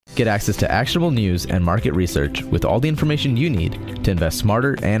Get access to actionable news and market research with all the information you need to invest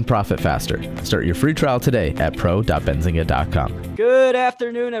smarter and profit faster. Start your free trial today at pro.benzinga.com. Good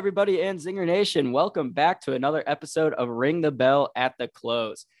afternoon, everybody, and Zinger Nation. Welcome back to another episode of Ring the Bell at the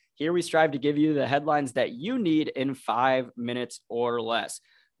Close. Here we strive to give you the headlines that you need in 5 minutes or less.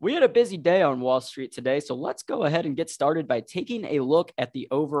 We had a busy day on Wall Street today, so let's go ahead and get started by taking a look at the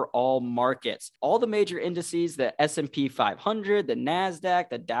overall markets. All the major indices, the S&P 500, the NASDAQ,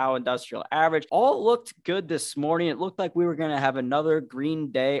 the Dow Industrial Average, all looked good this morning. It looked like we were going to have another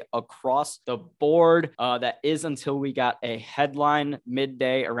green day across the board. That is until we got a headline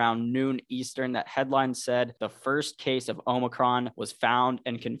midday around noon Eastern. That headline said the first case of Omicron was found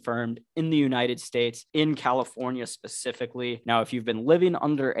and confirmed in the United States, in California specifically. Now, if you've been living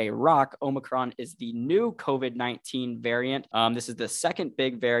under a rock, Omicron is the new COVID-19 variant. This is the second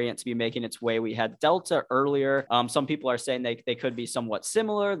big variant to be making its way. We had Delta earlier. Some people are saying they could be somewhat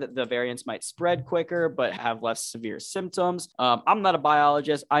similar, that the variants might spread quicker, but have less severe symptoms. I'm not a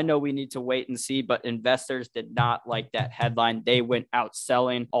biologist. I know we need to wait and see, but investors did not like that headline. They went out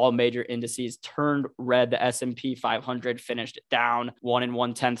selling. All major indices turned red. The S&P 500 finished down 1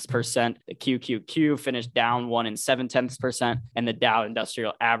 1/10%. The QQQ finished down 1 7/10%, and the Dow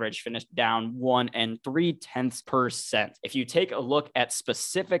Industrial Average finished down 1 3/10%. If you take a look at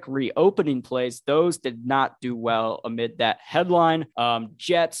specific reopening plays, those did not do well amid that headline.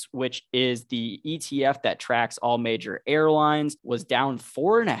 Jets, which is the ETF that tracks all major airlines, was down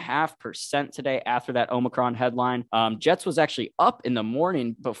 4.5% today after that Omicron headline. Jets was actually up in the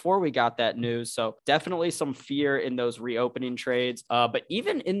morning before we got that news. So definitely some fear in those reopening trades. But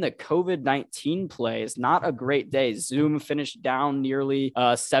even in the COVID-19 plays, not a great day. Zoom finished down nearly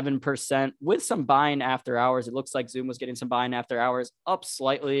 7% with some buying after hours. It looks like Zoom was getting some buying after hours, up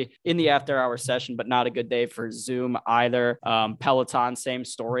slightly in the after hour session, but not a good day for Zoom either. Peloton, same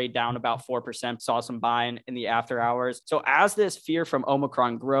story, down about 4%, saw some buying in the after hours. So as this fear from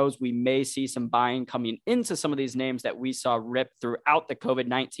Omicron grows, we may see some buying coming into some of these names that we saw rip throughout the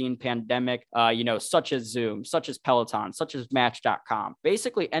COVID-19 pandemic, such as Zoom, such as Peloton, such as Match.com.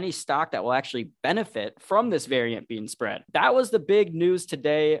 Basically any stock that will actually benefit from this variant being spread. That was the big news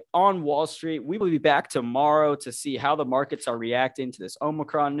today on Wall Street. We will be back tomorrow to see how the markets are reacting to this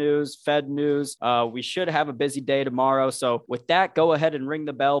Omicron news, Fed news. We should have a busy day tomorrow. So with that, go ahead and ring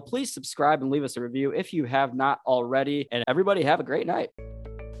the bell. Please subscribe and leave us a review if you have not already. And everybody have a great night.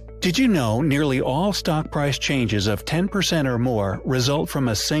 Did you know nearly all stock price changes of 10% or more result from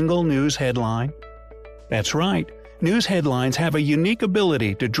a single news headline? That's right. News headlines have a unique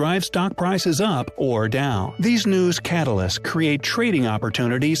ability to drive stock prices up or down. These news catalysts create trading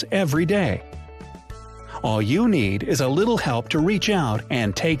opportunities every day. All you need is a little help to reach out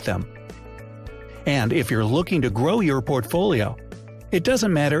and take them. And if you're looking to grow your portfolio, it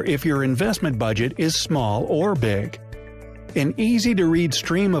doesn't matter if your investment budget is small or big. An easy-to-read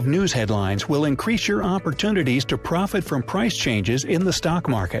stream of news headlines will increase your opportunities to profit from price changes in the stock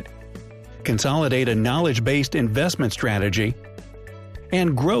market, consolidate a knowledge-based investment strategy,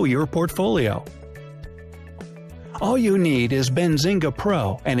 and grow your portfolio. All you need is Benzinga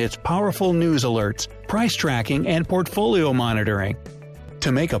Pro and its powerful news alerts, price tracking, and portfolio monitoring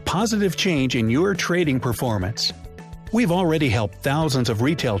to make a positive change in your trading performance. We've already helped thousands of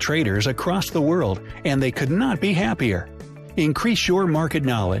retail traders across the world, and they could not be happier. Increase your market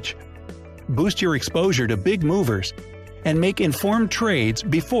knowledge, boost your exposure to big movers, and make informed trades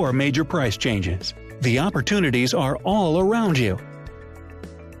before major price changes. The opportunities are all around you.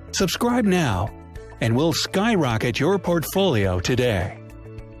 Subscribe now, and we'll skyrocket your portfolio today.